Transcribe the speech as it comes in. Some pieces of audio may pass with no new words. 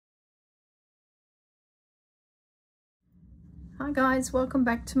Hi guys, welcome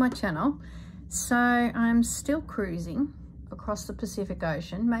back to my channel. So I'm still cruising across the Pacific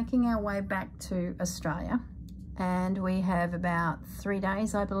Ocean, making our way back to Australia, and we have about 3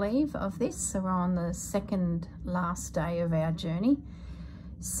 days, I believe, of this. So we're on the second last day of our journey.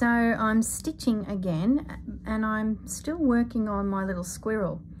 So I'm stitching again, and I'm still working on my little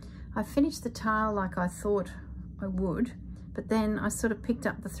squirrel. I finished the tail like I thought I would, but then I sort of picked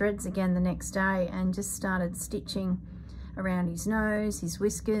up the threads again the next day and just started stitching around his nose, his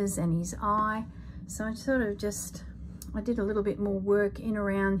whiskers and his eye. So I sort of I did a little bit more work in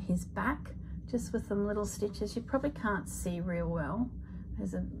around his back, just with some little stitches. You probably can't see real well.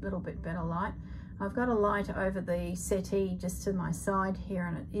 There's a little bit better light. I've got a light over the settee just to my side here,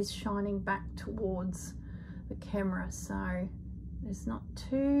 and it is shining back towards the camera, so there's not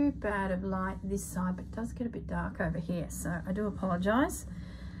too bad of light this side, but it does get a bit dark over here, so I do apologise.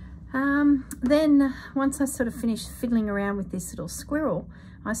 Then once I sort of finished fiddling around with this little squirrel,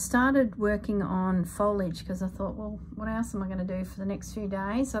 I started working on foliage, because I thought, well, what else am I going to do for the next few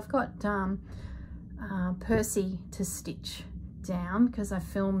days? I've got Percy to stitch down, because I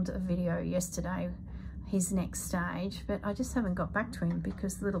filmed a video yesterday, his next stage, but I just haven't got back to him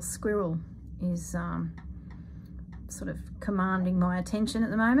because the little squirrel is sort of commanding my attention at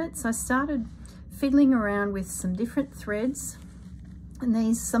the moment. So I started fiddling around with some different threads,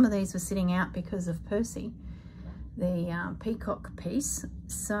 and some of these were sitting out because of Percy, the peacock piece.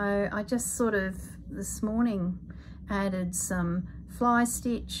 So I just sort of this morning added some fly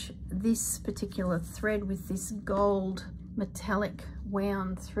stitch, this particular thread with this gold metallic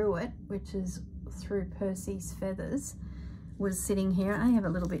wound through it, which is through Percy's feathers, was sitting here. I have a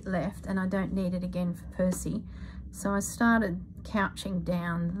little bit left and I don't need it again for Percy. So I started couching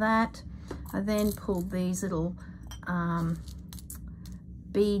down that. I then pulled these little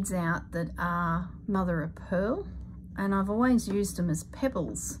beads out that are mother of pearl, and I've always used them as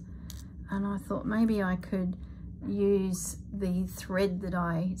pebbles, and I thought maybe I could use the thread that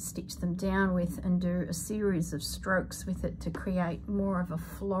I stitched them down with and do a series of strokes with it to create more of a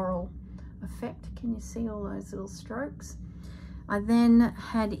floral effect. Can you see all those little strokes? I then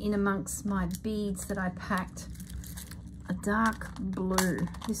had in amongst my beads that I packed a dark blue,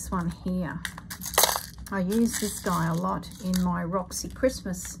 this one here. I use this guy a lot in my Roxy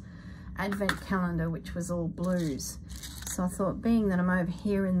Christmas advent calendar, which was all blues. So I thought, being that I'm over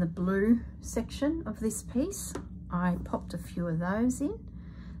here in the blue section of this piece, I popped a few of those in.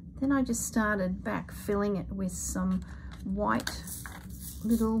 Then I just started back filling it with some white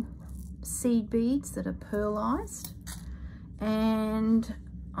little seed beads that are pearlized, and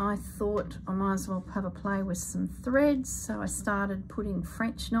I thought I might as well have a play with some threads, so I started putting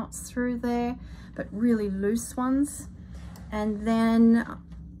French knots through there, but really loose ones. And then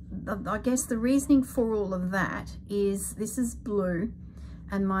I guess the reasoning for all of that is this is blue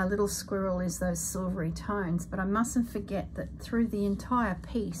and my little squirrel is those silvery tones, but I mustn't forget that through the entire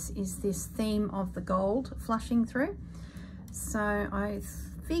piece is this theme of the gold flushing through. So I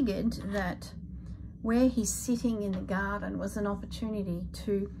figured that where he's sitting in the garden was an opportunity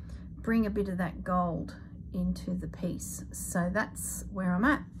to bring a bit of that gold into the piece. So that's where I'm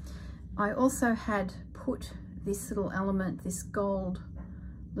at. I also had put this little element, this gold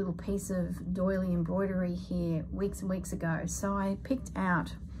little piece of Doily embroidery here weeks and weeks ago. So I picked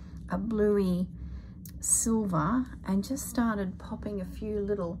out a bluey silver and just started popping a few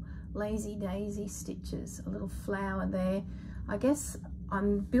little lazy daisy stitches, a little flower there. I guess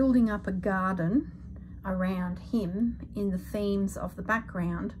I'm building up a garden around him in the themes of the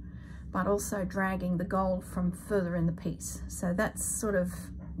background, but also dragging the gold from further in the piece. So that's sort of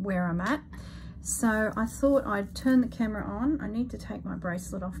where I'm at. So I thought I'd turn the camera on. I need to take my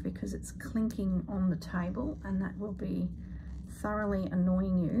bracelet off because it's clinking on the table, and that will be thoroughly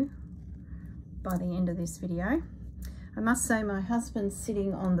annoying you by the end of this video. I must say my husband's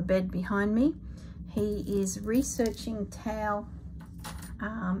sitting on the bed behind me. He is researching towel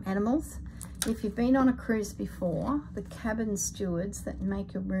animals. If you've been on a cruise before, the cabin stewards that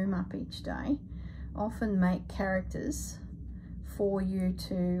make your room up each day often make characters for you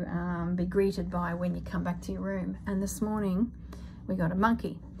to be greeted by when you come back to your room. And this morning we got a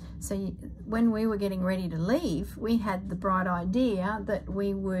monkey. So when we were getting ready to leave, we had the bright idea that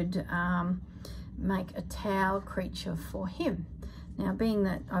we would make a towel creature for him. Now, being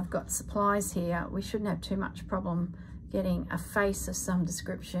that I've got supplies here, we shouldn't have too much problem getting a face of some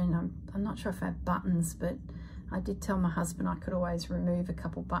description. I'm not sure if I have buttons, but I did tell my husband I could always remove a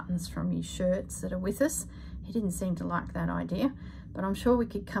couple buttons from his shirts that are with us. He didn't seem to like that idea, but I'm sure we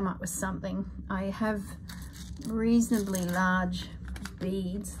could come up with something. I have reasonably large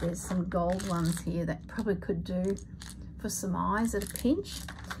beads. There's some gold ones here that probably could do for some eyes at a pinch.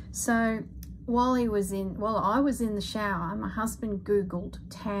 So while I was in the shower, my husband Googled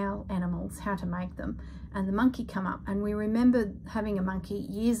towel animals, how to make them, and the monkey come up, and we remembered having a monkey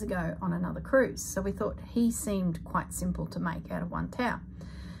years ago on another cruise, so we thought he seemed quite simple to make out of one towel.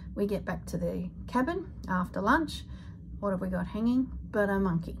 We get back to the cabin after lunch. What have we got hanging but a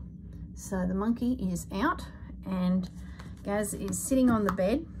monkey? So the monkey is out, and Gaz is sitting on the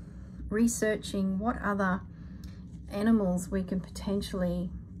bed researching what other animals we can potentially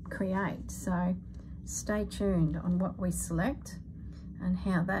create. So stay tuned on what we select and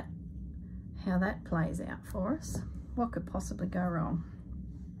how that plays out for us. What could possibly go wrong?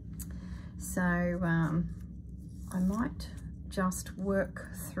 So I might just work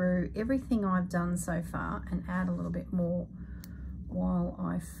through everything I've done so far and add a little bit more while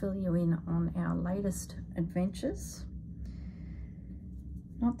I fill you in on our latest adventures.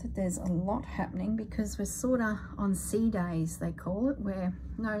 Not that there's a lot happening, because we're sort of on sea days, they call it, where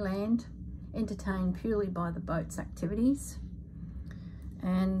no land, entertained purely by the boat's activities.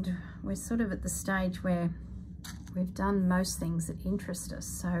 And we're sort of at the stage where we've done most things that interest us.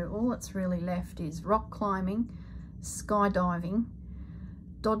 So all that's really left is rock climbing, skydiving,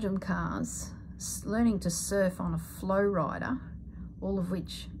 dodgem cars, learning to surf on a flow rider, all of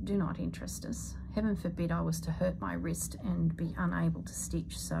which do not interest us. Heaven forbid I was to hurt my wrist and be unable to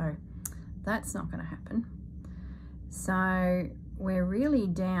stitch, so that's not going to happen. So we're really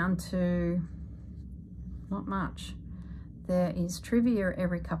down to not much. There is trivia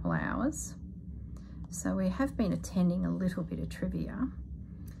every couple of hours, so we have been attending a little bit of trivia.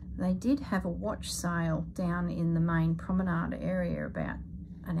 They did have a watch sale down in the main promenade area about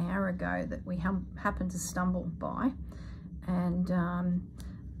an hour ago that we happened to stumble by, and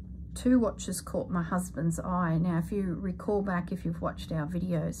two watches caught my husband's eye. Now, if you recall back, if you've watched our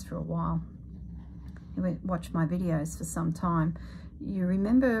videos for a while, you watched my videos for some time, you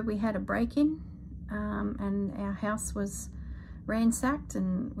remember we had a break-in and our house was ransacked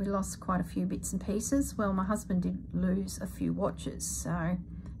and we lost quite a few bits and pieces. Well, my husband did lose a few watches, so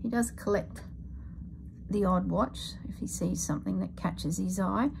he does collect the odd watch if he sees something that catches his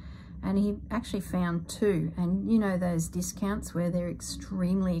eye. And he actually found two, and you know those discounts where they're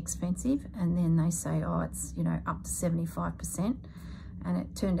extremely expensive and then they say, oh, it's, you know, up to 75%, and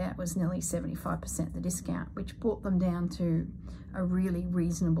it turned out it was nearly 75% the discount, which brought them down to a really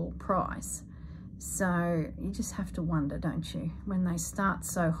reasonable price. So you just have to wonder, don't you, when they start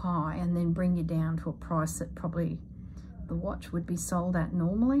so high and then bring you down to a price that probably the watch would be sold at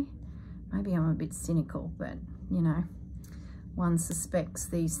normally. Maybe I'm a bit cynical, but you know, one suspects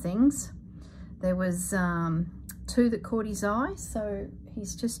these things. There was two that caught his eye, so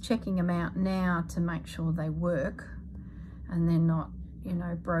he's just checking them out now to make sure they work and they're not, you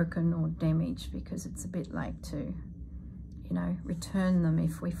know, broken or damaged, because it's a bit late to, you know, return them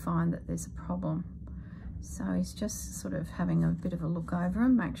if we find that there's a problem. So he's just sort of having a bit of a look over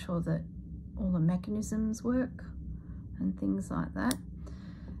them, make sure that all the mechanisms work and things like that.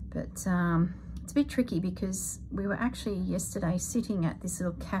 But it's a bit tricky because we were actually yesterday sitting at this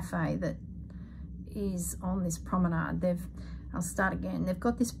little cafe that is on this promenade. I'll start again. They've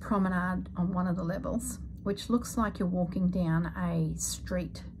got this promenade on one of the levels, which looks like you're walking down a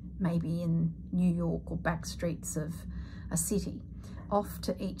street, maybe in New York or back streets of a city. Off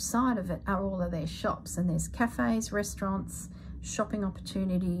to each side of it are all of their shops, and there's cafes, restaurants, shopping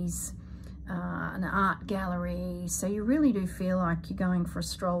opportunities, an art gallery. So you really do feel like you're going for a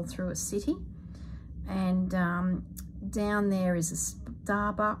stroll through a city. And down there is a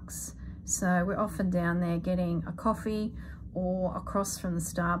Starbucks, so we're often down there getting a coffee, or across from the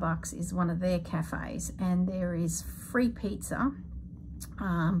Starbucks is one of their cafes, and there is free pizza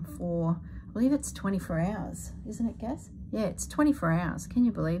for, I believe it's 24 hours, isn't it, Gaz? Yeah, it's 24 hours, can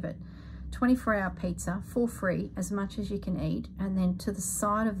you believe it? 24-hour pizza for free, as much as you can eat. And then to the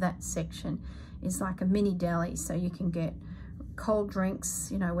side of that section is like a mini deli, so you can get cold drinks,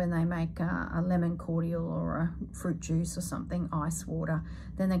 you know, when they make a lemon cordial or a fruit juice or something, ice water.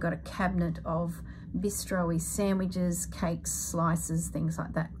 Then they've got a cabinet of bistro-y sandwiches, cakes, slices, things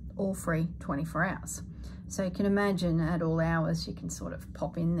like that, all free, 24 hours. So you can imagine at all hours you can sort of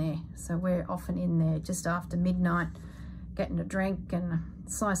pop in there. So we're often in there just after midnight, getting a drink and a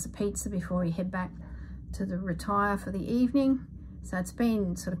slice of pizza before we head back to retire for the evening. So it's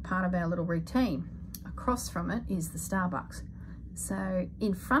been sort of part of our little routine. Across from it is the Starbucks. So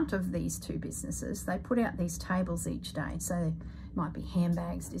in front of these two businesses, they put out these tables each day. So it might be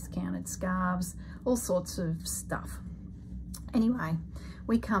handbags, discounted scarves, all sorts of stuff. Anyway,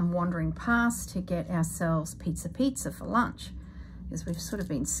 we come wandering past to get ourselves pizza for lunch. because we've sort of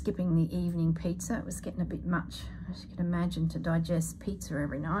been skipping the evening pizza. It was getting a bit much, as you can imagine, to digest pizza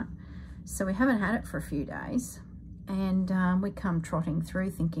every night. So we haven't had it for a few days, and we come trotting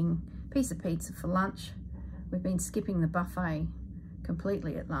through thinking piece of pizza for lunch. We've been skipping the buffet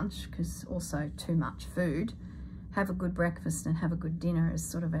completely at lunch because also too much food. Have a good breakfast and have a good dinner is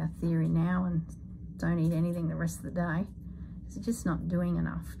sort of our theory now, and don't eat anything the rest of the day. It's just not doing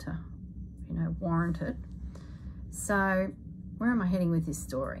enough to, you know, warrant it. So where am I heading with this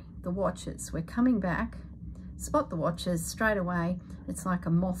story? The watches. We're coming back, spot the watches straight away. It's like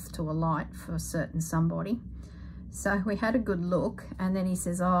a moth to a light for a certain somebody. So we had a good look, and then he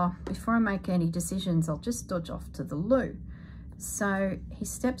says, oh, before I make any decisions, I'll just dodge off to the loo. So he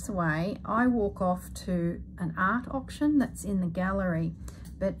steps away. I walk off to an art auction that's in the gallery,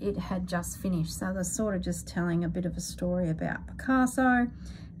 but it had just finished. So they're sort of just telling a bit of a story about Picasso,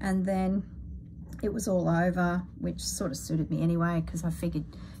 and then it was all over, which sort of suited me anyway, because I figured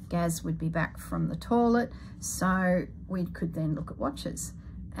Gaz would be back from the toilet, so we could then look at watches.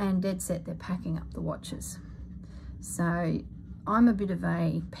 And dead set, they're packing up the watches. So I'm a bit of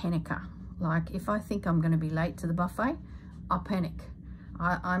a panicker. Like, if I think I'm going to be late to the buffet, I panic.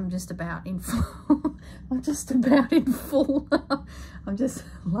 I'm just about in full. I'm just about in full. I'm just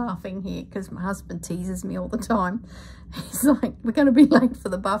laughing here because my husband teases me all the time. He's like, we're going to be late for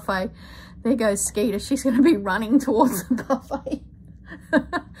the buffet. There goes Skeeter. She's going to be running towards the buffet,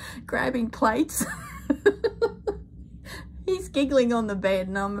 grabbing plates. He's giggling on the bed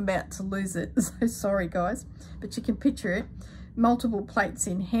and I'm about to lose it. So sorry, guys. But you can picture it. Multiple plates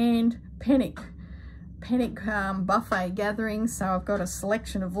in hand, panic buffet gathering. So I've got a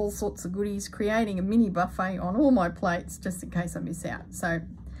selection of all sorts of goodies, creating a mini buffet on all my plates just in case I miss out. So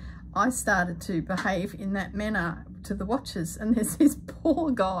I started to behave in that manner to the watches, and there's these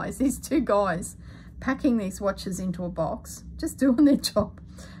poor guys, these two guys packing these watches into a box, just doing their job.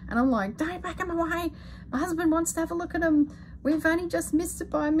 And I'm like, don't pack them away. My husband wants to have a look at them. We've only just missed it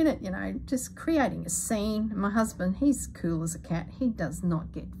by a minute, you know, just creating a scene. My husband, he's cool as a cat. He does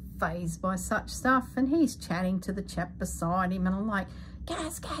not get fazed by such stuff, and he's chatting to the chap beside him, and I'm like,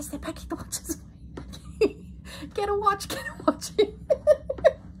 guys, they're packing the watches away. Get a watch.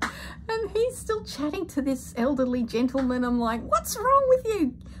 And he's still chatting to this elderly gentleman. I'm like, what's wrong with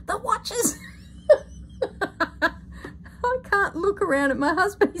you? The watches. I can't look around at my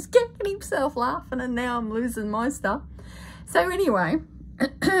husband. He's getting himself laughing, and now I'm losing my stuff. So anyway,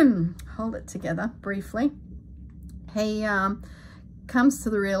 hold it together briefly. He comes to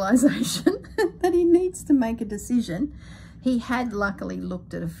the realization that he needs to make a decision. He had luckily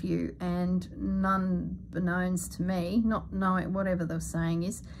looked at a few, and none beknowns to me, not knowing whatever they're saying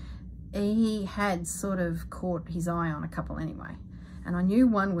is, he had sort of caught his eye on a couple anyway. And I knew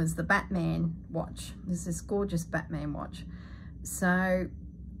one was the Batman watch. There's this gorgeous Batman watch. So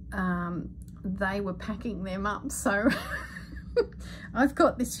they were packing them up. So I've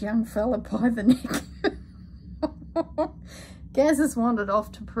got this young fella by the neck. Gaz has wandered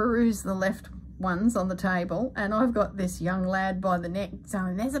off to peruse the left ones on the table, and I've got this young lad by the neck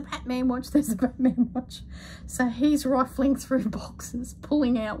saying, there's a Batman watch, there's a Batman watch. So he's rifling through boxes,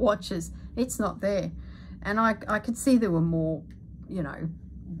 pulling out watches. It's not there. And I could see there were more, you know,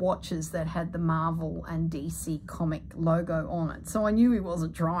 watches that had the Marvel and DC comic logo on it. So I knew he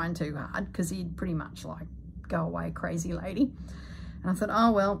wasn't trying too hard, because he'd pretty much like, go away, crazy lady. And I thought,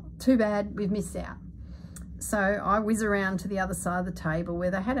 oh, well, too bad, we've missed out. So I whiz around to the other side of the table where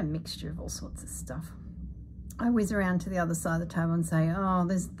they had a mixture of all sorts of stuff. I whiz around to the other side of the table and say, oh,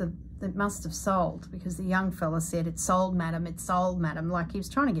 it must have sold, because the young fella said, it's sold, madam, it's sold, madam. Like he was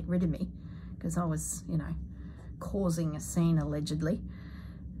trying to get rid of me because I was, you know, causing a scene allegedly.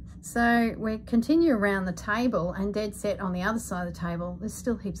 So we continue around the table, and dead set on the other side of the table, there's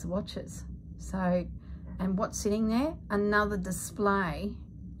still heaps of watches. So, and what's sitting there? Another display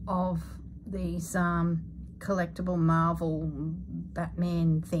of these collectible Marvel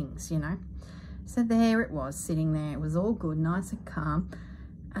Batman things, you know. So there it was, sitting there. It was all good, nice and calm.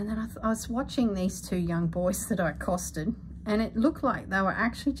 And then I was watching these two young boys that I accosted, and it looked like they were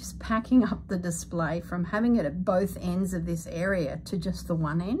actually just packing up the display from having it at both ends of this area to just the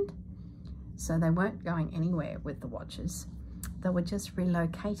one end. So they weren't going anywhere with the watches. They were just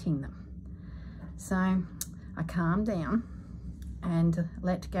relocating them. So I calmed down and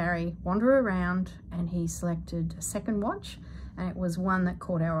let Gary wander around, and he selected a second watch, and it was one that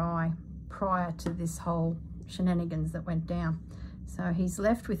caught our eye prior to this whole shenanigans that went down. So he's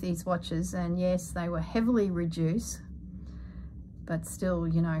left with these watches, and yes, they were heavily reduced, but still,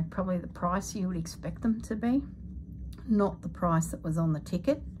 you know, probably the price you would expect them to be, not the price that was on the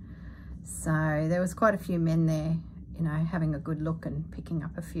ticket. So there was quite a few men there you know, having a good look and picking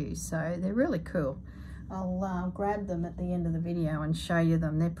up a few. So they're really cool. I'll grab them at the end of the video and show you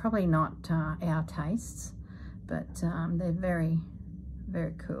them. They're probably not our tastes, but they're very,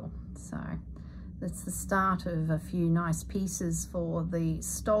 very cool. So that's the start of a few nice pieces for the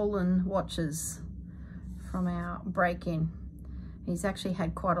stolen watches from our break-in. He's actually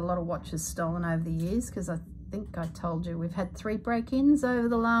had quite a lot of watches stolen over the years, because I think I told you we've had 3 break-ins over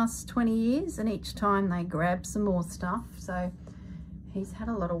the last 20 years, and each time they grab some more stuff. So he's had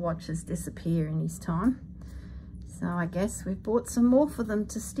a lot of watches disappear in his time. So I guess we've bought some more for them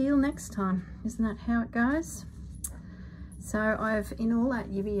to steal next time. Isn't that how it goes? So I've, in all that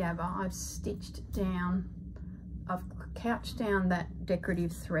yibby yabba, I've stitched down, I've couched down that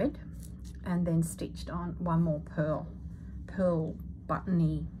decorative thread and then stitched on one more pearl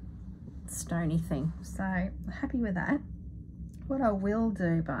buttony stony thing. So happy with that. What I will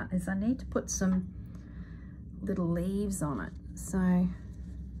do, but, is I need to put some little leaves on it. So I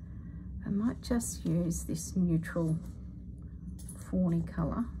might just use this neutral fawny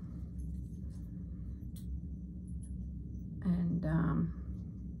colour and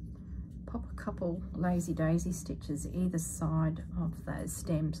pop a couple lazy daisy stitches either side of those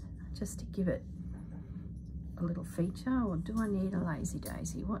stems, just to give it a little feature. Or do I need a lazy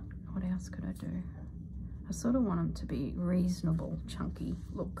daisy? What else could I do? I sort of want them to be reasonable, chunky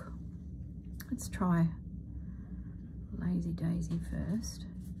look. Let's try lazy daisy first.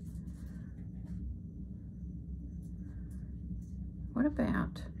 What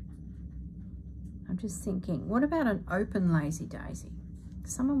about, I'm just thinking, what about an open lazy daisy?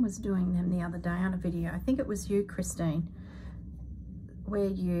 Someone was doing them the other day on a video. I think it was you, Christine, where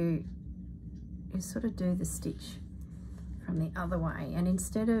you sort of do the stitch from the other way, and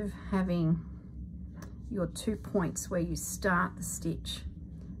instead of having your 2 points where you start the stitch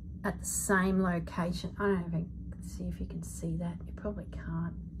at the same location, I don't even see if you can see that, you probably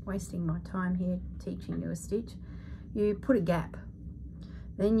can't, wasting my time here teaching you a stitch. You put a gap,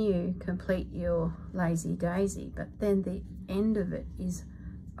 then you complete your lazy daisy, but then the end of it is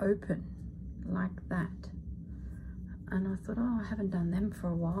open like that. And I thought, oh, I haven't done them for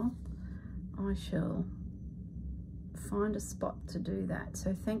a while. I shall find a spot to do that.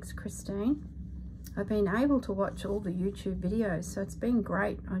 So thanks, Christine. I've been able to watch all the YouTube videos, so it's been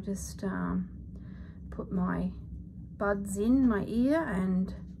great. I just put my buds in my ear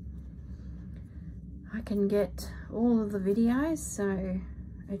and I can get all of the videos, so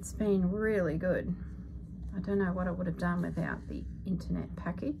it's been really good. I don't know what I would have done without the internet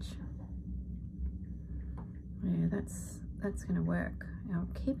package. Yeah, that's going to work. Now,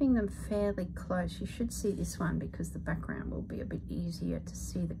 I'm keeping them fairly close. You should see this one because the background will be a bit easier to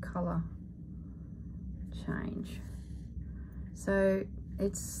see the colour change. So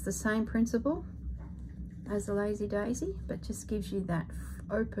it's the same principle as the lazy daisy, but just gives you that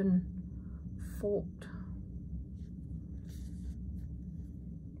open forked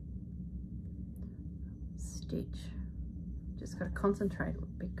stitch. Just got to concentrate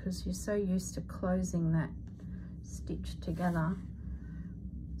because you're so used to closing that stitch together.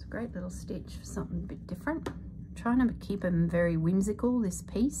 It's a great little stitch for something a bit different. I'm trying to keep them very whimsical, this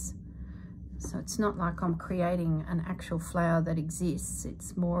piece, so it's not like I'm creating an actual flower that exists.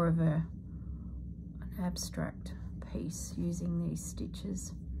 It's more of an abstract piece using these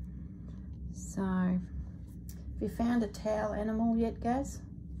stitches. So have you found a towel animal yet, Gaz?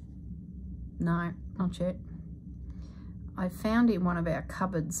 No, not yet. I found in one of our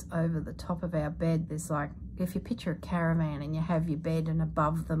cupboards over the top of our bed, there's like, if you picture a caravan and you have your bed and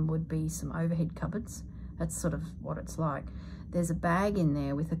above them would be some overhead cupboards, that's sort of what it's like. There's a bag in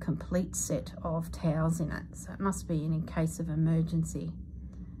there with a complete set of towels in it, so it must be in case of emergency.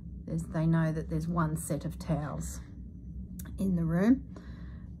 They know that there's one set of towels in the room.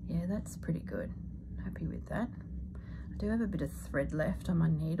 Yeah, that's pretty good. Happy with that. I do have a bit of thread left on my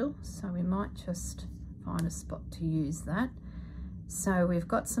needle, so we might just find a spot to use that. So we've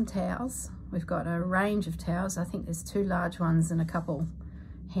got some towels. We've got a range of towels. I think there's 2 large ones and a couple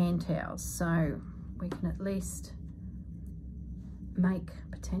hand towels. So we can at least make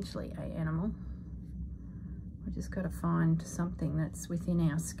potentially an animal. We just got to find something that's within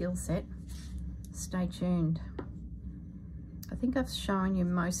our skill set. Stay tuned. I think I've shown you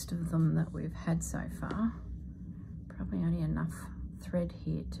most of them that we've had so far. Probably only enough thread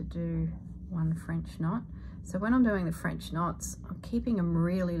here to do one French knot. So when I'm doing the French knots, I'm keeping them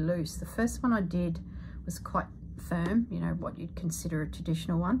really loose. The first one I did was quite firm, you know, what you'd consider a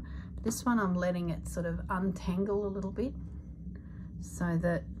traditional one. But this one I'm letting it sort of untangle a little bit so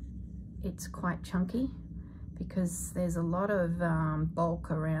that it's quite chunky, because there's a lot of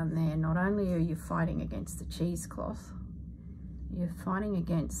bulk around there. Not only are you fighting against the cheesecloth, you're fighting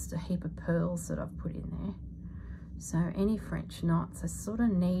against a heap of pearls that I've put in there. So any French knots, I sort of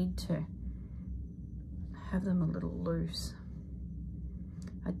need to have them a little loose.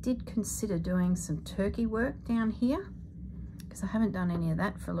 I did consider doing some turkey work down here, because I haven't done any of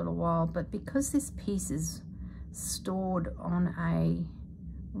that for a little while, but because this piece is stored on a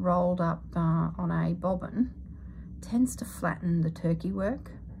rolled up on a bobbin, it tends to flatten the turkey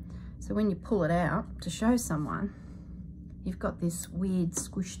work. So when you pull it out to show someone, you've got this weird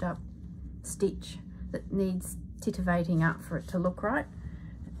squished up stitch that needs titivating up for it to look right.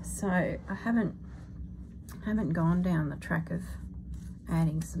 So I haven't gone down the track of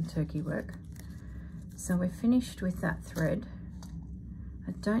adding some turkey work. So we're finished with that thread.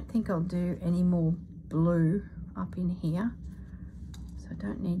 I don't think I'll do any more blue up in here, so I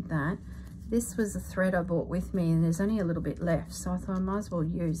don't need that. This was a thread I bought with me, and there's only a little bit left, so I thought I might as well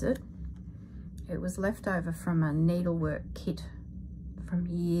use it. It was left over from a needlework kit from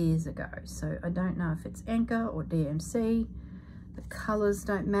years ago, so I don't know if it's Anchor or DMC. The colors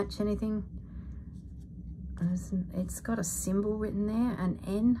don't match anything. It's got a symbol written there, an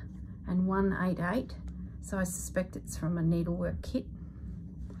N and 188, so I suspect it's from a needlework kit.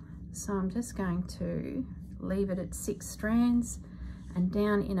 So I'm just going to leave it at 6 strands, and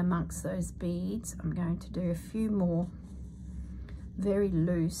down in amongst those beads I'm going to do a few more very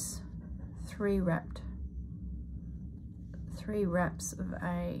loose 3 wraps of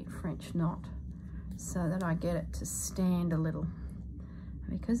a French knot, so that I get it to stand a little.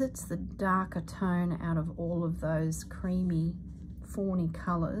 Because it's the darker tone out of all of those creamy fawny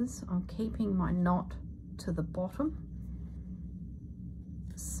colours, I'm keeping my knot to the bottom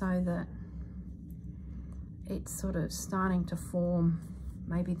so that it's sort of starting to form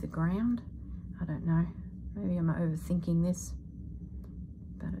maybe the ground. I don't know, maybe I'm overthinking this,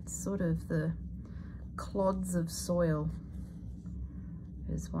 but it's sort of the clods of soil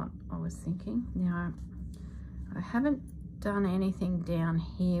is what I was thinking. Now, I haven't done anything down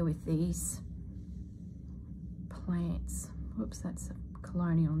here with these plants. Whoops, that's a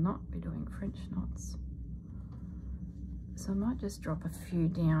colonial knot. We're doing French knots. So I might just drop a few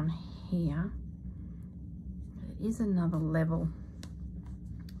down here. There is another level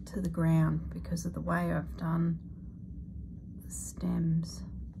to the ground because of the way I've done the stems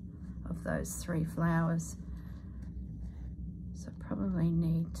of those 3 flowers. So I probably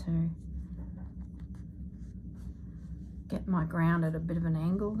need to get my ground at a bit of an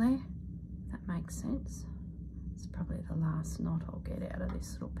angle there. That makes sense. It's probably the last knot I'll get out of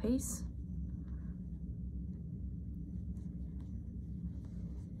this little piece.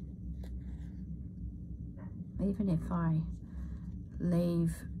 Even if I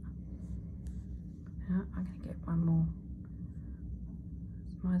leave, oh, I'm going to get one more.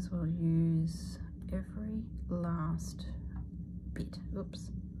 Might as well use every last bit.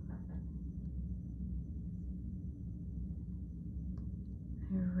 Oops.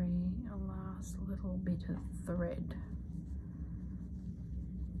 Every last little bit of thread.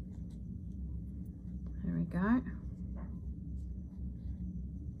 There we go.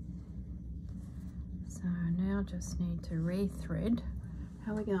 So now just need to rethread.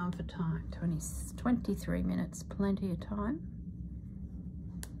 How are we going for time? 23 minutes, plenty of time.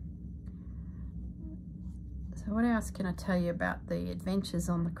 So what else can I tell you about the adventures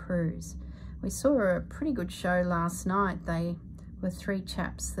on the cruise? We saw a pretty good show last night. They were 3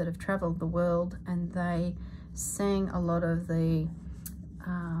 chaps that have travelled the world, and they sang a lot of the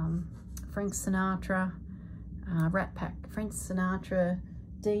Frank Sinatra, Rat Pack, Frank Sinatra,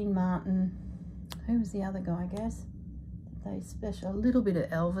 Dean Martin. Who was the other guy, I guess? They special a little bit of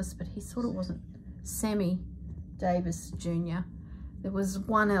Elvis, but he sort of wasn't. Sammy Davis Jr. There was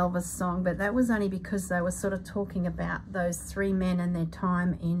one Elvis song, but that was only because they were sort of talking about those 3 men and their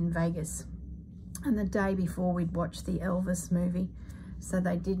time in Vegas. And the day before we'd watched the Elvis movie, so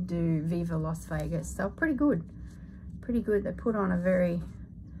they did do Viva Las Vegas. They were pretty good, pretty good. They put on a very,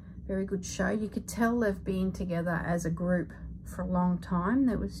 very good show. You could tell they've been together as a group for a long time.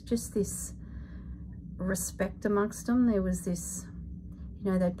 There was just this respect amongst them. There was this,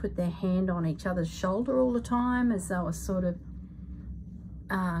 you know, they put their hand on each other's shoulder all the time as they were sort of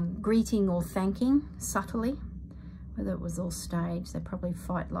greeting or thanking subtly. Whether it was all staged, they probably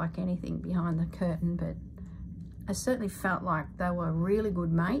fight like anything behind the curtain, but I certainly felt like they were really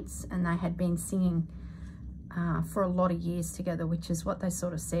good mates, and they had been singing for a lot of years together, which is what they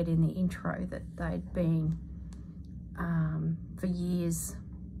sort of said in the intro, that they'd been for years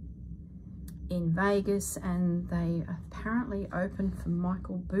in Vegas, and they apparently opened for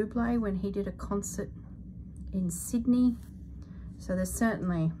Michael Bublé when he did a concert in Sydney. So they're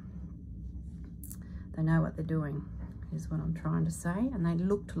certainly, they know what they're doing, is what I'm trying to say. And they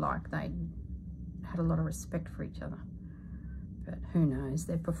looked like they had a lot of respect for each other. But who knows,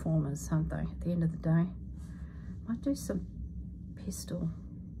 they're performers, aren't they, at the end of the day. Might do some pistol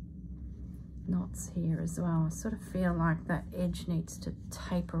knots here as well. I sort of feel like that edge needs to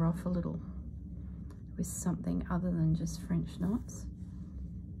taper off a little with something other than just French knots.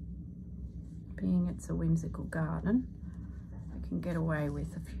 Being it's a whimsical garden, we can get away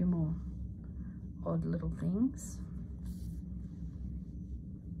with a few more odd little things.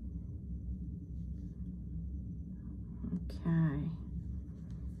 Okay,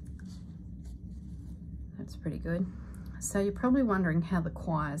 that's pretty good. So you're probably wondering how the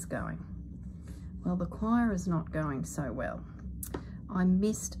choir's going. Well, the choir is not going so well. I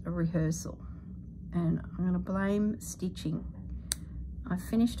missed a rehearsal, and I'm going to blame stitching. I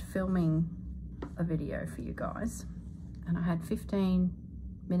finished filming a video for you guys, and I had 15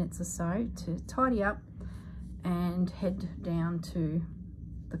 minutes or so to tidy up and head down to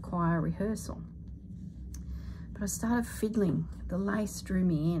the choir rehearsal. But I started fiddling. The lace drew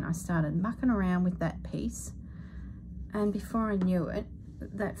me in. I started mucking around with that piece, and before I knew it,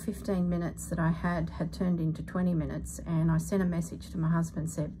 that 15 minutes that I had turned into 20 minutes, and I sent a message to my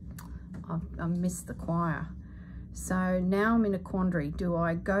husband, said, I missed the choir. So now I'm in a quandary. Do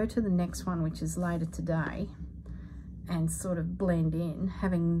I go to the next one, which is later today, and sort of blend in,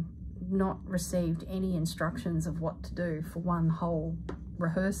 having not received any instructions of what to do for one whole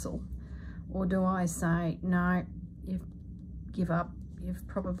rehearsal? Or do I say, no, you give up, you've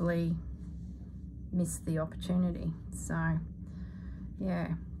probably missed the opportunity? So yeah,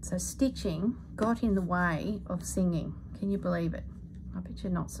 so stitching got in the way of singing. Can you believe it? I bet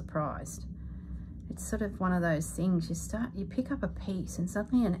you're not surprised. It's sort of one of those things, you pick up a piece and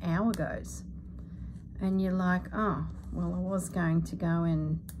suddenly an hour goes and you're like, oh, well, I was going to go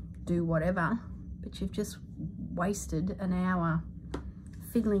and do whatever, but you've just wasted an hour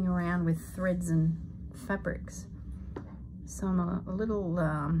fiddling around with threads and fabrics. So I'm a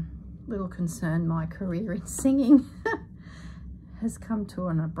little concerned my career in singing has come to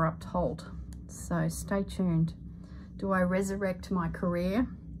an abrupt halt. So stay tuned. Do I resurrect my career,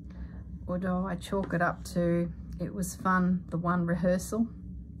 or do I chalk it up to it was fun, the one rehearsal,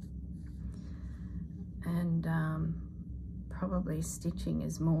 and probably stitching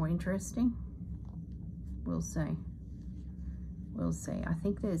is more interesting? We'll see. We'll see. I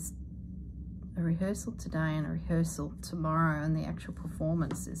think there's a rehearsal today and a rehearsal tomorrow, and the actual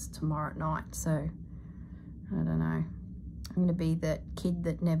performance is tomorrow at night. So I don't know. I'm going to be that kid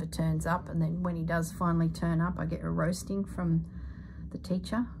that never turns up, and then when he does finally turn up, I get a roasting from the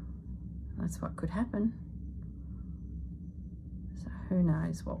teacher. That's what could happen. So who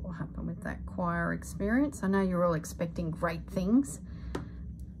knows what will happen with that choir experience. I know you're all expecting great things.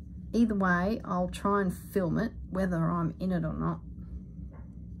 Either way, I'll try and film it. Whether I'm in it or not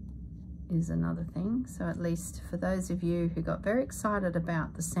is another thing. So at least for those of you who got very excited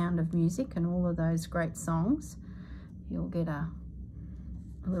about The Sound of Music and all of those great songs, you'll get a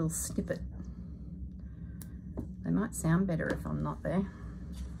little snippet. They might sound better if I'm not there.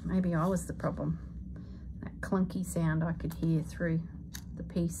 Maybe I was the problem. That clunky sound I could hear through the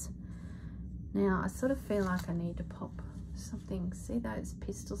piece. Now I sort of feel like I need to pop something. See those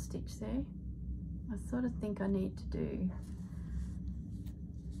pistol stitch there? I sort of think I need to do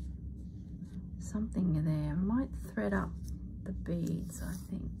something there. I might thread up the beads, I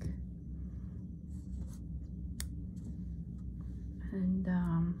think. And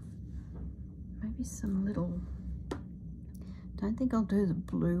maybe some little, don't think I'll do the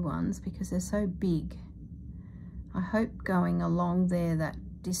blue ones because they're so big. I hope going along there that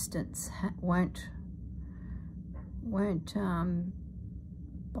distance won't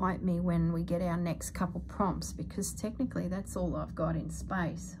bite me when we get our next couple prompts, because technically that's all I've got in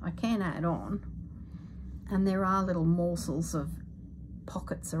space. I can add on, and there are little morsels of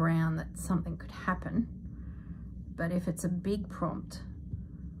pockets around that something could happen. But if it's a big prompt,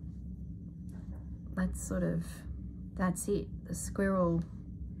 that's it, the squirrel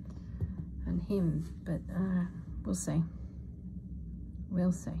and him. But we'll see.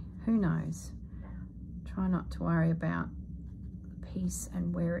 We'll see. Who knows? Try not to worry about the piece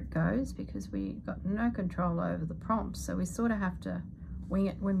and where it goes, because we've got no control over the prompts. So we sort of have to wing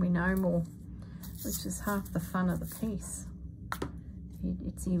it when we know more, which is half the fun of the piece.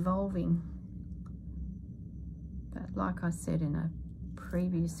 It's evolving. But like I said in a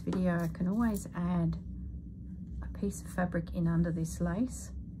previous video, I can always add a piece of fabric in under this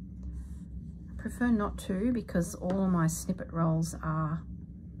lace. I prefer not to, because all of my snippet rolls are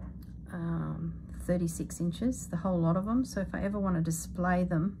 36 inches, the whole lot of them. So if I ever want to display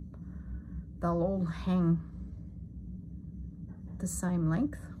them, they'll all hang the same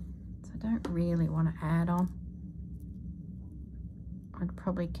length. So I don't really want to add on. I'd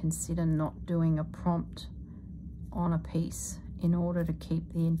probably consider not doing a prompt on a piece in order to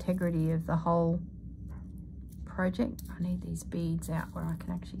keep the integrity of the whole project. I need these beads out where I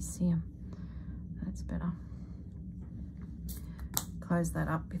can actually see them. That's better. Close that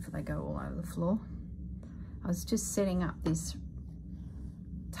up before they go all over the floor. I was just setting up this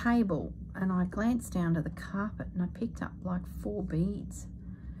table and I glanced down to the carpet and I picked up like 4 beads.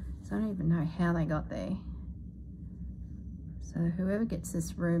 So I don't even know how they got there. So whoever gets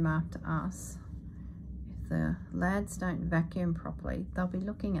this room after us, if the lads don't vacuum properly, they'll be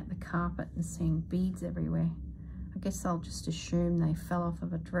looking at the carpet and seeing beads everywhere. I guess they'll just assume they fell off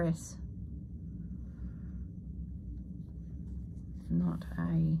of a dress. Not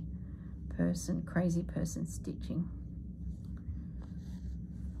a person, crazy person stitching.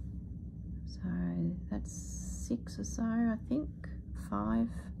 So that's 6 or so, I think. 5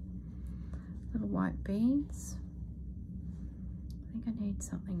 little white beads. I think I need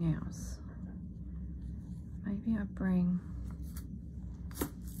something else. Maybe I bring a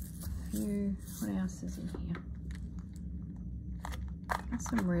few, what else is in here? That's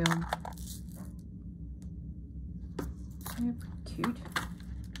some real, they're cute.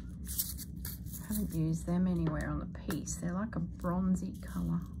 I haven't used them anywhere on the piece. They're like a bronzy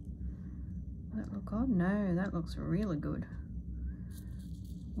colour. Does that look odd? No, that looks really good.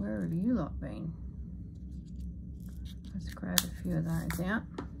 Where have you lot been? Let's grab a few of those out.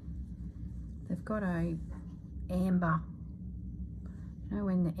 They've got a amber. You know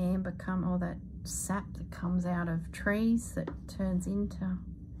when the amber or that sap that comes out of trees that turns into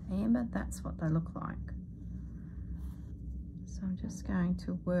amber? That's what they look like. So I'm just going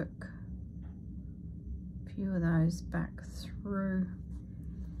to work a few of those back through.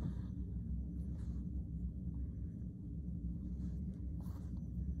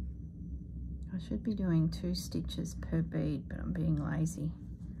 I should be doing 2 stitches per bead, but I'm being lazy.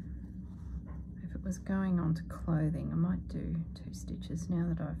 If it was going on to clothing, I might do 2 stitches. Now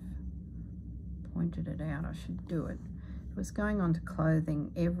that I've pointed it out, I should do it. If it was going on to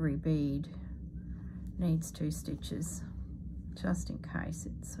clothing, every bead needs 2 stitches, just in case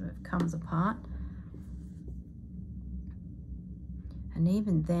it sort of comes apart. And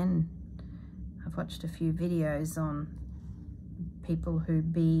even then, I've watched a few videos on people who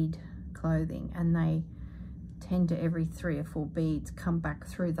bead clothing, and they tend to every 3 or 4 beads come back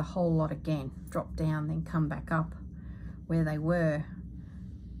through the whole lot again, drop down, then come back up where they were.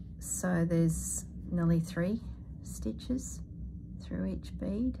 So there's nearly 3 stitches through each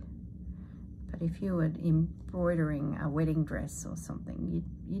bead. But if you were embroidering a wedding dress or something,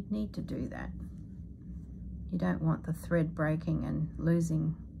 you'd need to do that. You don't want the thread breaking and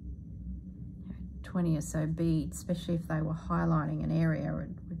losing 20 or so beads, especially if they were highlighting an area. It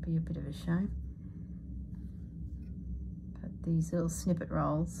would be a bit of a shame. But these little snippet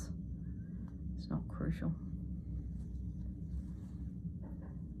rolls, it's not crucial.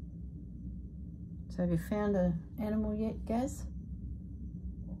 So have you found an animal yet, Gaz?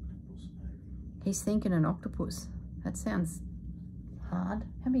 Octopus, maybe. He's thinking an octopus. That sounds hard.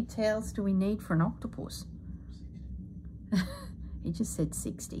 How many tails do we need for an octopus? 60. He just said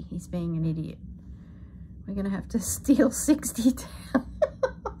 60. He's being an idiot. We're going to have to steal 60 tails.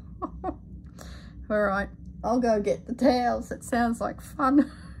 All right, I'll go get the tails. It sounds like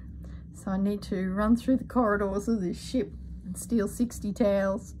fun. So I need to run through the corridors of this ship and steal 60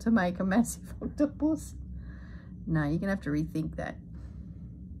 tails to make a massive octopus. No, you're going to have to rethink that.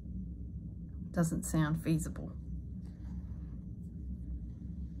 Doesn't sound feasible.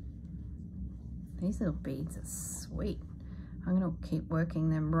 These little beads are sweet. I'm going to keep working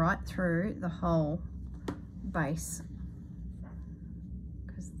them right through the whole base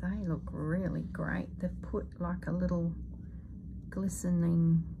because they look really great. They've put like a little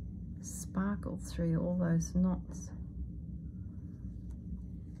glistening sparkle through all those knots.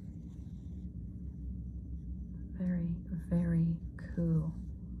 Very, very cool.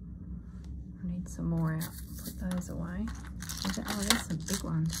 I need some more out. Put those away. Oh, there's some big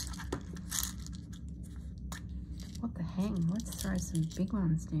ones. What the hang? Let's throw some big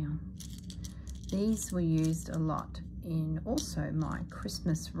ones down. These were used a lot in also my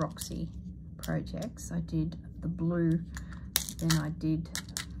Christmas Roxy projects. I did the blue, then I did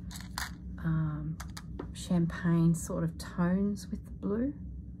champagne sort of tones with the blue.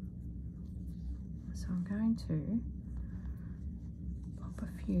 So I'm going to pop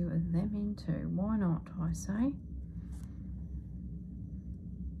a few of them into. Why not, I say?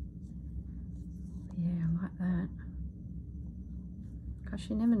 like that. Gosh,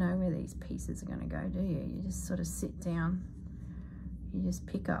 you never know where these pieces are going to go, do you? You just sort of sit down, you just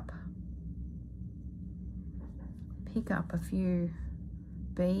pick up a few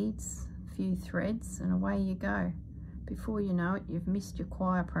beads, a few threads, and away you go. Before you know it, you've missed your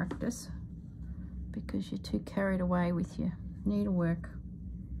choir practice because you're too carried away with your needlework.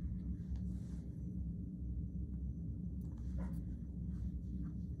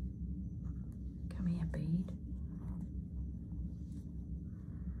 Come here, bead.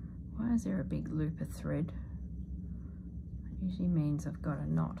 Why is there a big loop of thread? That usually means I've got a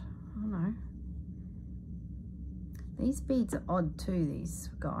knot. Oh no. These beads are odd too, these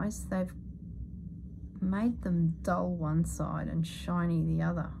guys. They've made them dull one side and shiny the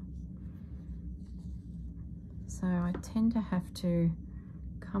other. So I tend to have to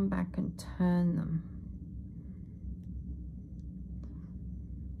come back and turn them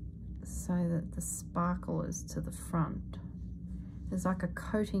so that the sparkle is to the front. There's like a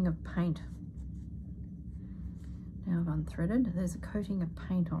coating of paint. Now I've unthreaded. There's a coating of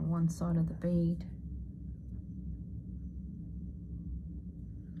paint on one side of the bead.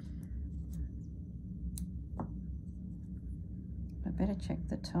 I better check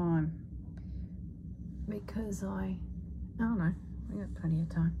the time because oh no, we got plenty of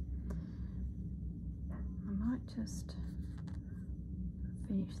time. I might just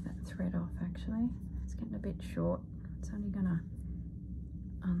finish that thread off actually. It's getting a bit short. It's only gonna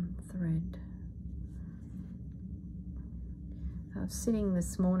unthread. I was sitting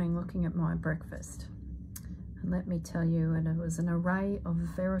this morning looking at my breakfast, and let me tell you, it was an array of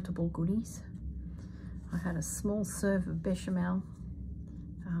veritable goodies. I had a small serve of bechamel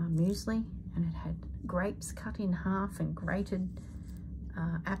muesli, and it had grapes cut in half and grated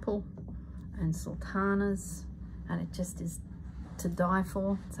apple and sultanas, and it just is to die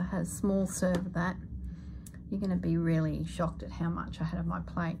for. So I had a small serve of that. You're going to be really shocked at how much I had on my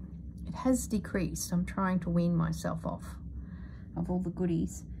plate. It has decreased. I'm trying to wean myself off of all the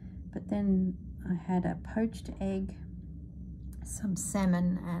goodies. But then I had a poached egg, some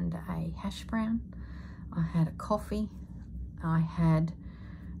salmon and a hash brown. I had a coffee. I had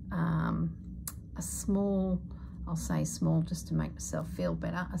a small, I'll say small just to make myself feel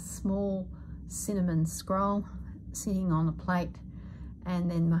better, a small cinnamon scroll sitting on a plate,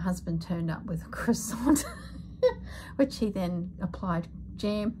 and then my husband turned up with a croissant which he then applied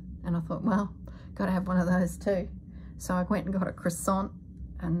jam, and I thought, well, got to have one of those too. So I went and got a croissant,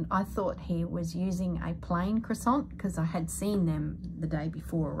 and I thought he was using a plain croissant because I had seen them the day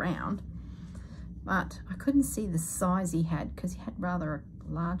before around, but I couldn't see the size he had because he had rather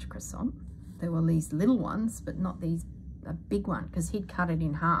a large croissant. There were these little ones, but not these, a big one, because he'd cut it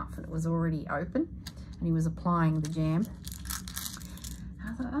in half and it was already open, and he was applying the jam. And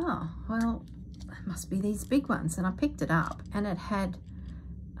I thought, oh, well, it must be these big ones. And I picked it up, and it had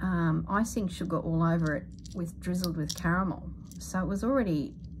icing sugar all over it drizzled with caramel. So it was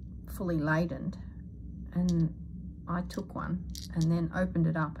already fully laden, and I took one and then opened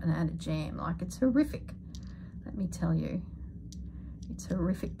it up and added jam. Like, it's horrific, let me tell you. It's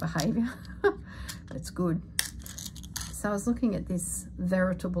horrific behavior, but it's good. So I was looking at this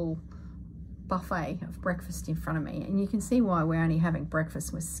veritable buffet of breakfast in front of me, and you can see why we're only having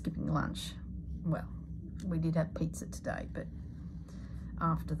breakfast. We're skipping lunch. Well, we did have pizza today, but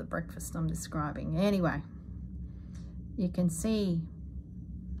after the breakfast I'm describing. Anyway, you can see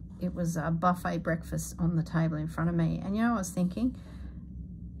it was a buffet breakfast on the table in front of me. And you know, I was thinking,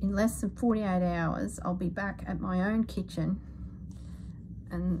 in less than 48 hours, I'll be back at my own kitchen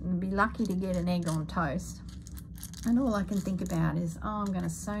and be lucky to get an egg on toast. And all I can think about is, oh, I'm going to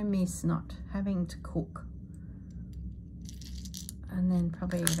so miss not having to cook. And then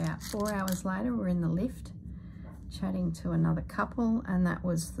probably about 4 hours later, we're in the lift chatting to another couple, and that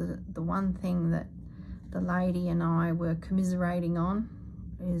was the one thing that the lady and I were commiserating on,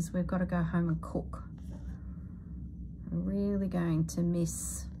 is we've got to go home and cook. I'm really going to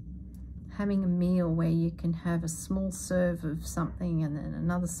miss having a meal where you can have a small serve of something and then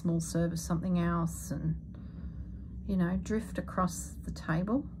another small serve of something else, and, you know, drift across the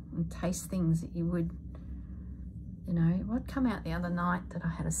table and taste things that you would, you know. What come out the other night that I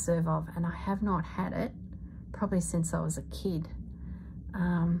had a serve of, and I have not had it probably since I was a kid.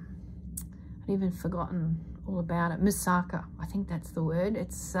 I'd even forgotten all about it. Moussaka, I think that's the word.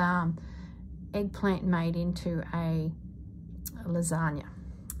 It's eggplant made into a lasagna.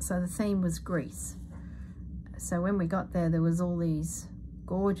 So the theme was Greece. So when we got there, there was all these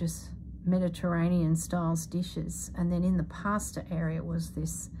gorgeous Mediterranean styles dishes, and then in the pasta area was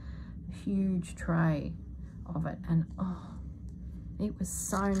this huge tray of it, and oh, It was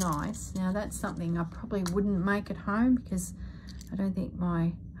so nice. Now that's something I probably wouldn't make at home because I don't think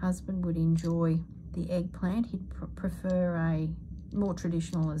my husband would enjoy the eggplant. He'd prefer a more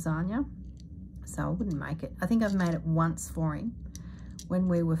traditional lasagna, so I wouldn't make it. I think I've made it once for him when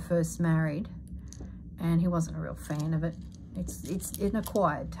we were first married, and he wasn't a real fan of it. It's an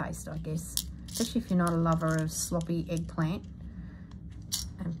acquired taste, I guess, especially if you're not a lover of sloppy eggplant,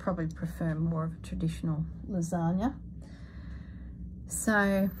 and probably prefer more of a traditional lasagna.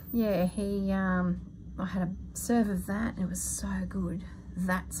 So yeah, I had a serve of that and it was so good.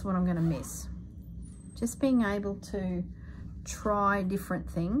 That's what I'm going to miss. Just being able to try different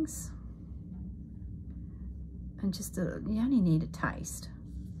things, and just you only need a taste.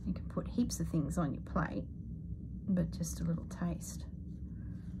 You can put heaps of things on your plate, but just a little taste.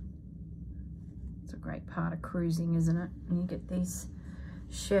 It's a great part of cruising, isn't it? And you get these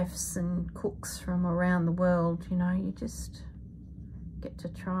chefs and cooks from around the world, you know, you just get to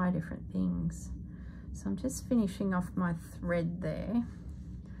try different things. So I'm just finishing off my thread there.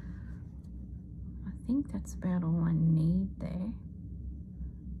 I think that's about all I need there.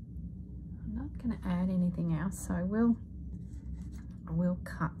 I'm not going to add anything else, so I will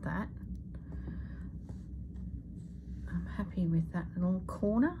cut that. I'm happy with that little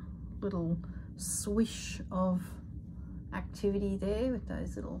corner, little swish of activity there with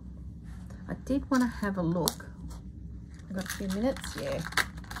those little. I did want to have a look. I've got a few minutes, yeah.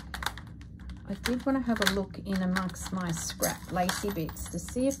 I did want to have a look in amongst my scrap lacy bits to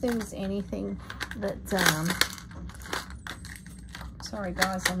see if there was anything that, sorry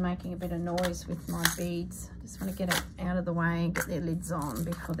guys, I'm making a bit of noise with my beads. I just want to get it out of the way and get their lids on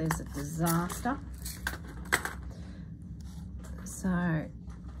before there's a disaster. So,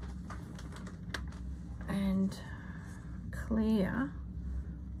 and clear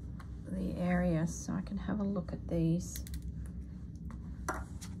the area so I can have a look at these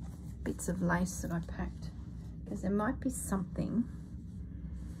bits of lace that I packed, because there might be something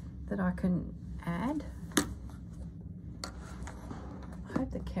that I can add. I hope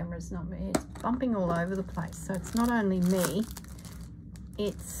the camera's not me. It's bumping all over the place, so it's not only me,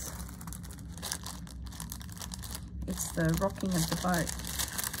 it's the rocking of the boat.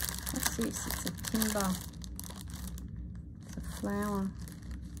 What's this? It's a timber, it's a flower.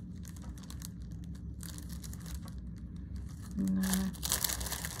 No.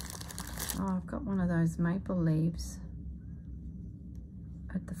 Oh, I've got one of those maple leaves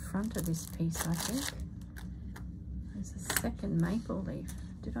at the front of this piece, I think. There's a second maple leaf.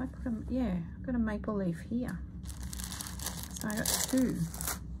 Did I put them? Yeah, I've got a maple leaf here. So I got two.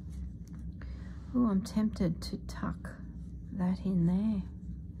 Oh, I'm tempted to tuck that in there.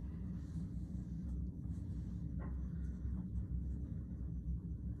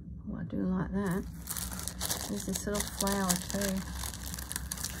 Oh, I do like that. There's this little flower too.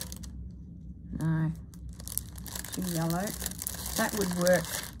 No, too yellow. That would work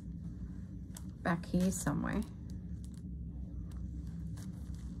back here somewhere.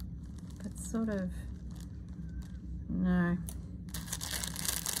 But sort of, no.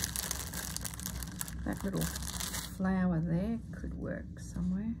 That little flower there could work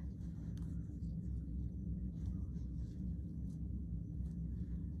somewhere.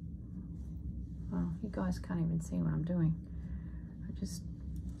 Oh, you guys can't even see what I'm doing. I just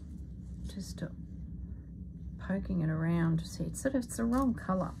poking it around to see. It's the wrong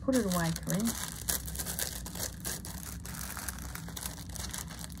colour. Put it away, Corrine.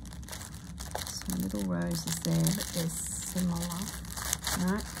 Some little roses there, but they're similar.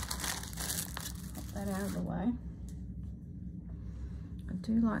 No. Pop that out of the way. I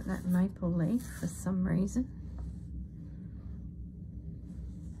do like that maple leaf for some reason.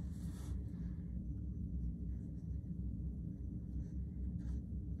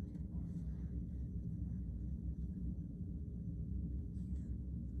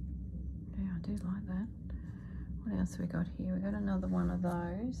 I do like that. What else we got here? We got another one of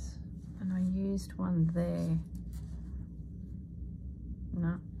those, and I used one there.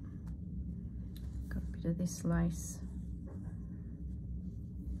 No, got a bit of this lace.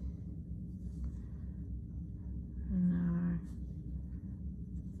 No,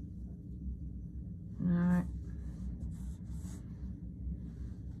 no.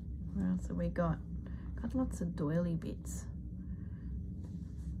 What else have we got? Got lots of doily bits.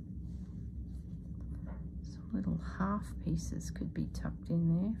 Little half pieces could be tucked in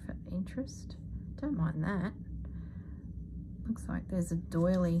there for interest. Don't mind that. Looks like there's a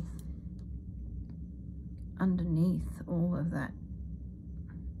doily underneath all of that.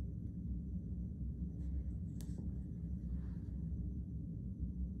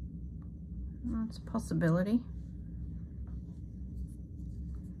 Well, it's a possibility.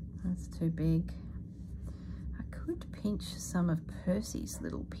 That's too big. I could pinch some of Percy's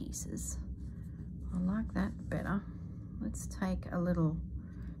little pieces. I like that better. Let's take a little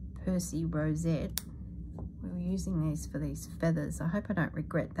Percy rosette. We were using these for these feathers. I hope I don't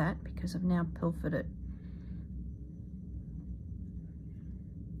regret that because I've now pilfered it.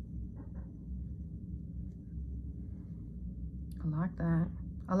 I like that.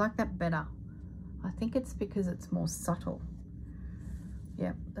 I like that better. I think it's because it's more subtle.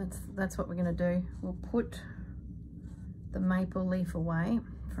 Yep, that's what we're going to do. We'll put the maple leaf away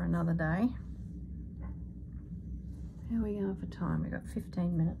for another day. How are we going for time? We've got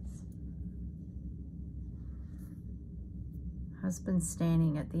 15 minutes. Husband's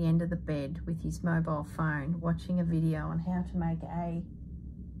standing at the end of the bed with his mobile phone watching a video on how to make a...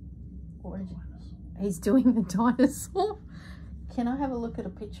 What did you... He's doing the dinosaur. Can I have a look at a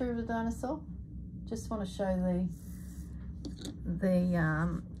picture of the dinosaur? Just want to show the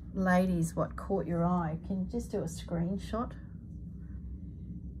ladies what caught your eye. Can you just do a screenshot?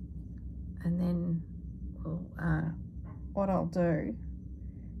 And then we'll, what I'll do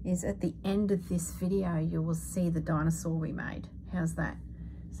is at the end of this video you will see the dinosaur we made. How's that?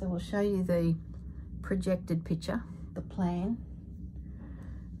 So we'll show you the projected picture, the plan,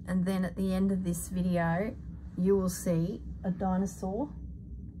 and then at the end of this video you will see a dinosaur.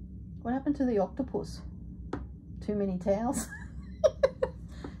 What happened to the octopus? Too many towels?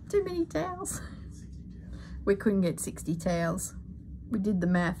 Too many towels. We couldn't get 60 towels. We did the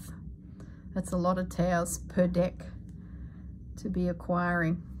math. That's a lot of towels per deck to be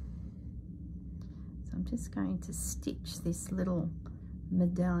acquiring. So I'm just going to stitch this little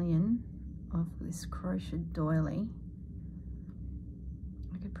medallion of this crocheted doily.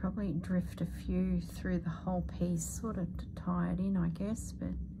 I could probably drift a few through the whole piece, sort of to tie it in, I guess,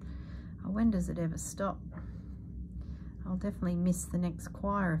 but when does it ever stop? I'll definitely miss the next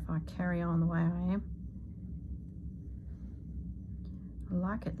choir if I carry on the way I am. I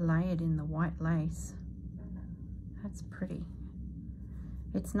like it layered in the white lace. That's pretty.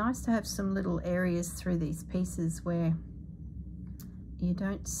 It's nice to have some little areas through these pieces where you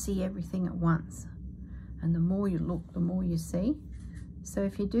don't see everything at once. And the more you look, the more you see. So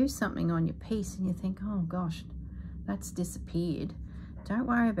if you do something on your piece and you think, oh gosh, that's disappeared, don't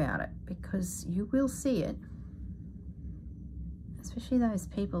worry about it because you will see it. Especially those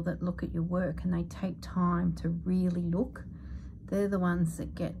people that look at your work and they take time to really look. They're the ones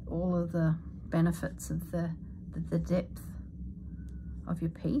that get all of the benefits of the depth of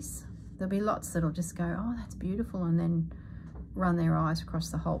your piece. There'll be lots that'll just go, oh, that's beautiful, and then run their eyes across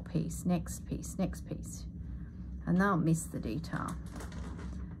the whole piece. Next piece, next piece. And they'll miss the detail.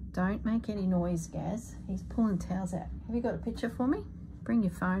 Don't make any noise, Gaz. He's pulling towels out. Have you got a picture for me? Bring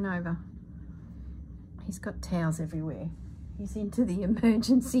your phone over. He's got towels everywhere. He's into the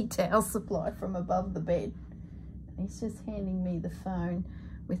emergency towel supply from above the bed. He's just handing me the phone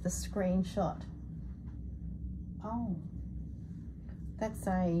with a screenshot. Oh, that's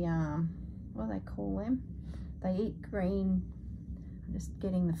a, what do they call them? They eat green. I'm just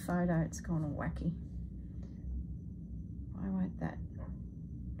getting the photo. It's gone all wacky. Why won't that?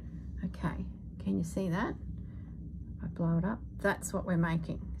 Okay, can you see that? I blow it up. That's what we're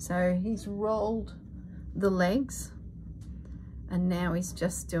making. So he's rolled the legs and now he's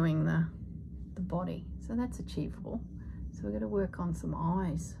just doing the body. So that's achievable. So we're going to work on some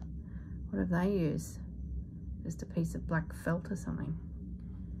eyes. What have they used? Just a piece of black felt or something.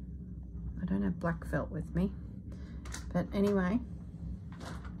 I don't have black felt with me. But anyway,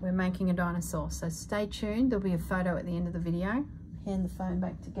 we're making a dinosaur. So stay tuned. There'll be a photo at the end of the video. Hand the phone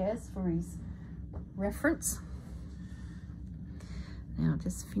back to Gaz for his reference. Now I'll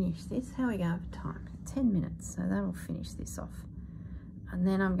just finish this. How are we going for time? 10 minutes. So that'll finish this off. And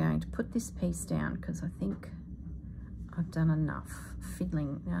then I'm going to put this piece down because I think I've done enough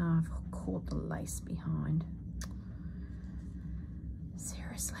fiddling. Now I've caught the lace behind.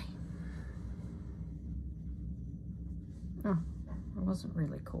 Seriously. Oh, I wasn't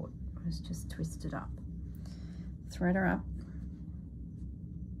really caught. I was just twisted up. Thread her up.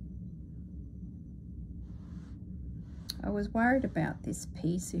 I was worried about this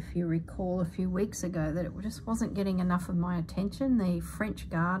piece, if you recall a few weeks ago, that it just wasn't getting enough of my attention. The French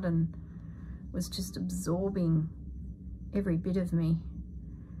garden was just absorbing every bit of me.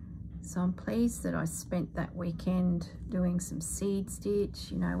 So I'm pleased that I spent that weekend doing some seed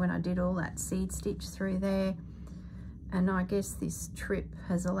stitch, you know, when I did all that seed stitch through there. And I guess this trip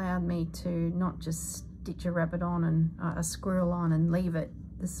has allowed me to not just stitch a rabbit on and a squirrel on and leave it.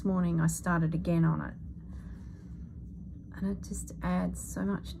 This morning I started again on it. And it just adds so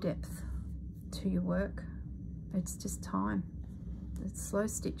much depth to your work. It's just time. It's slow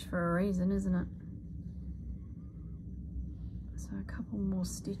stitch for a reason, isn't it? So a couple more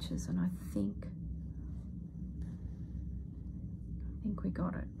stitches and I think we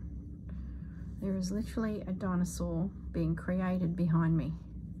got it. There is literally a dinosaur being created behind me.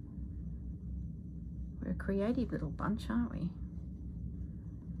 We're a creative little bunch, aren't we?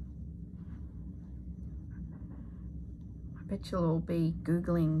 I bet you'll all be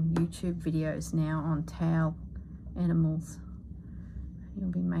Googling YouTube videos now on towel animals.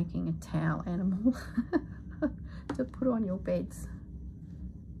 You'll be making a towel animal to put on your beds.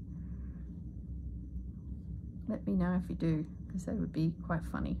 Let me know if you do, because that would be quite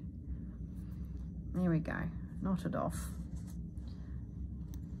funny. There we go, knot it off.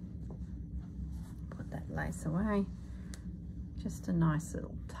 Put that lace away. Just a nice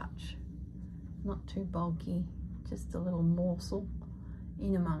little touch. Not too bulky, just a little morsel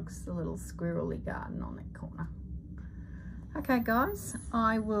in amongst the little squirrely garden on that corner. Okay guys,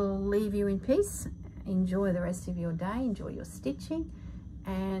 I will leave you in peace. Enjoy the rest of your day, enjoy your stitching,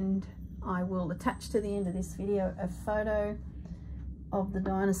 and I will attach to the end of this video a photo of the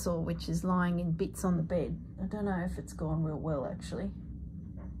dinosaur, which is lying in bits on the bed. I don't know if it's gone real well actually.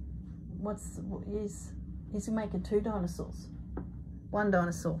 He's making two dinosaurs. One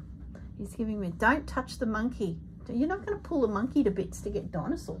dinosaur. He's giving me, don't touch the monkey. You're not going to pull a monkey to bits to get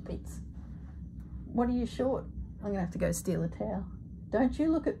dinosaur bits. What are you short? I'm going to have to go steal a towel. Don't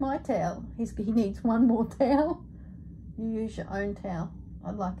you look at my towel. He needs one more towel. You use your own towel.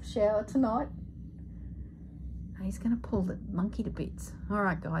 I'd like a shower tonight. He's going to pull the monkey to bits. All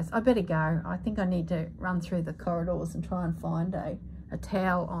right, guys, I better go. I think I need to run through the corridors and try and find a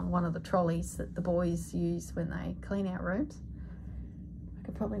towel on one of the trolleys that the boys use when they clean out rooms. I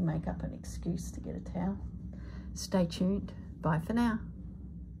could probably make up an excuse to get a towel. Stay tuned. Bye for now.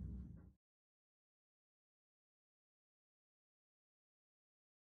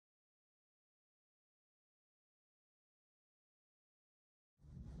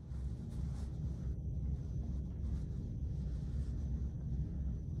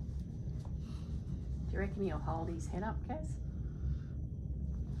 Do you reckon he'll hold his head up, Kaz?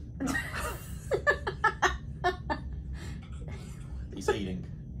 He's eating.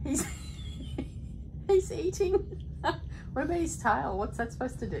 He's eating. What about his tail? What's that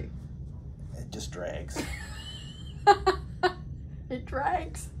supposed to do? It just drags. It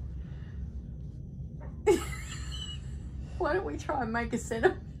drags. Why don't we try and make a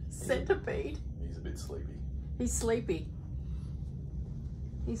centipede? He's a bit sleepy. He's sleepy.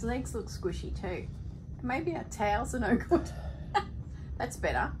 His legs look squishy too. Maybe our towels are no good. That's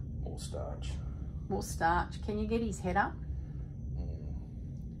better. More starch. More starch. Can you get his head up?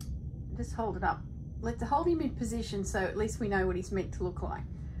 Just hold it up. Let's hold him in position so at least we know what he's meant to look like.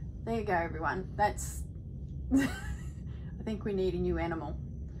 There you go, everyone. That's... I think we need a new animal.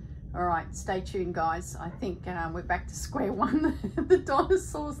 All right, stay tuned, guys. I think we're back to square one. The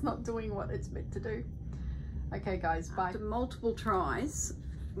dinosaur's not doing what it's meant to do. Okay, guys, bye. After multiple tries,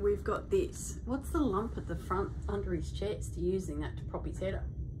 we've got this. What's the lump at the front under his chest? Using that to prop his head up.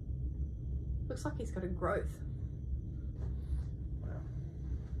 Looks like he's got a growth. Wow.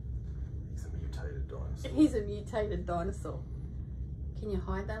 He's a mutated dinosaur. He's a mutated dinosaur. Can you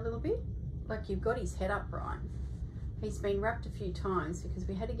hide that a little bit? Like, you've got his head up right. He's been wrapped a few times because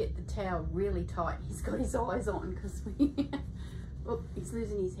we had to get the towel really tight. He's got his eyes on because we... Oh, he's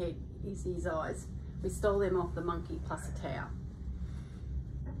losing his head. You see his eyes. We stole them off the monkey plus a towel.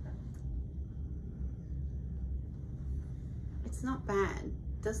 It's not bad.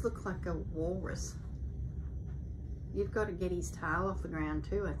 It does look like a walrus. You've got to get his tail off the ground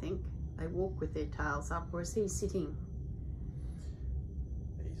too, I think. They walk with their tails up, whereas he's sitting.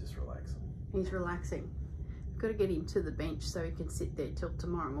 He's just relaxing. He's relaxing. Got to get him to the bench so he can sit there till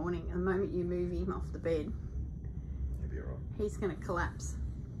tomorrow morning. The moment you move him off the bed, He'll be alright. He's going to collapse.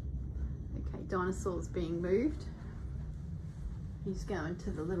 Okay, dinosaur's being moved. He's going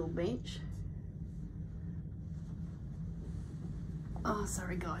to the little bench. Oh,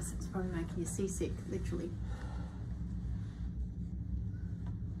 sorry guys, it's probably making you seasick, literally.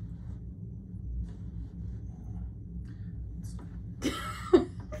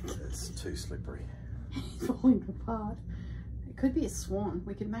 It's too slippery. He's falling apart. It could be a swan.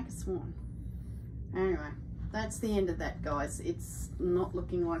 We could make a swan. Anyway, that's the end of that, guys. It's not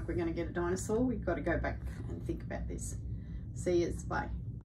looking like we're going to get a dinosaur. We've got to go back and think about this. See you. Bye.